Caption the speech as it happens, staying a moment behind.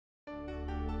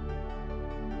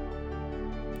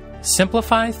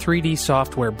Simplify3D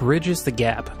Software bridges the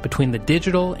gap between the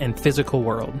digital and physical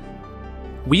world.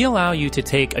 We allow you to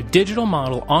take a digital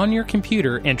model on your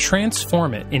computer and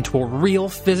transform it into a real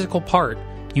physical part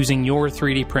using your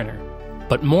 3D printer.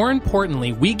 But more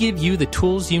importantly, we give you the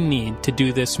tools you need to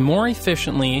do this more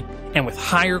efficiently and with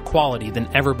higher quality than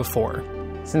ever before.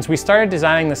 Since we started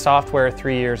designing the software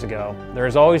 3 years ago, there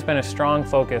has always been a strong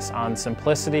focus on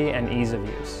simplicity and ease of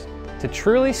use. To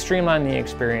truly streamline the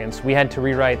experience, we had to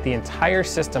rewrite the entire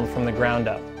system from the ground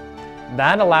up.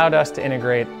 That allowed us to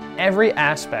integrate every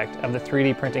aspect of the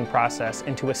 3D printing process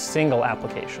into a single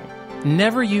application.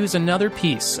 Never use another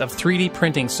piece of 3D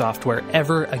printing software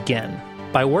ever again.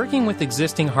 By working with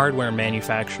existing hardware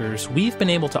manufacturers, we've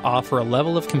been able to offer a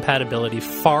level of compatibility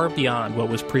far beyond what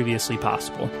was previously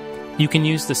possible. You can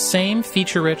use the same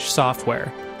feature-rich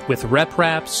software with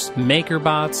RepRaps,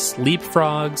 MakerBots,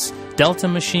 Leapfrogs, Delta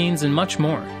machines, and much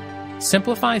more.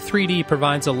 Simplify3D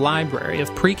provides a library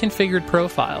of pre-configured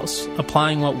profiles,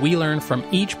 applying what we learn from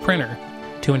each printer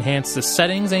to enhance the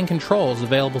settings and controls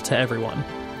available to everyone.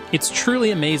 It's truly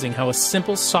amazing how a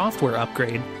simple software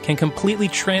upgrade can completely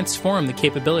transform the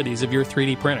capabilities of your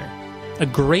 3D printer. A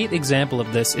great example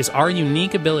of this is our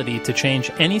unique ability to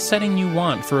change any setting you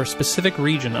want for a specific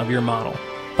region of your model.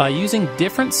 By using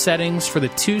different settings for the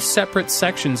two separate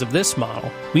sections of this model,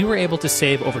 we were able to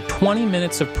save over 20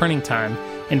 minutes of printing time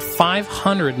and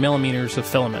 500 millimeters of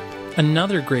filament.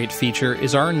 Another great feature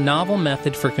is our novel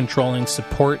method for controlling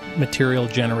support material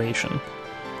generation.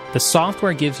 The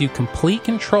software gives you complete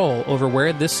control over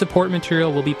where this support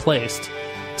material will be placed,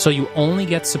 so you only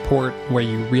get support where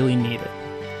you really need it.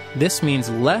 This means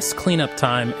less cleanup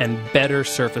time and better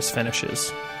surface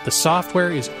finishes. The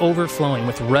software is overflowing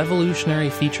with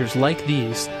revolutionary features like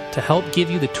these to help give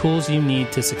you the tools you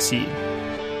need to succeed.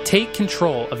 Take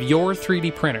control of your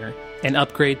 3D printer and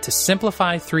upgrade to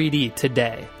Simplify3D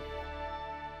today.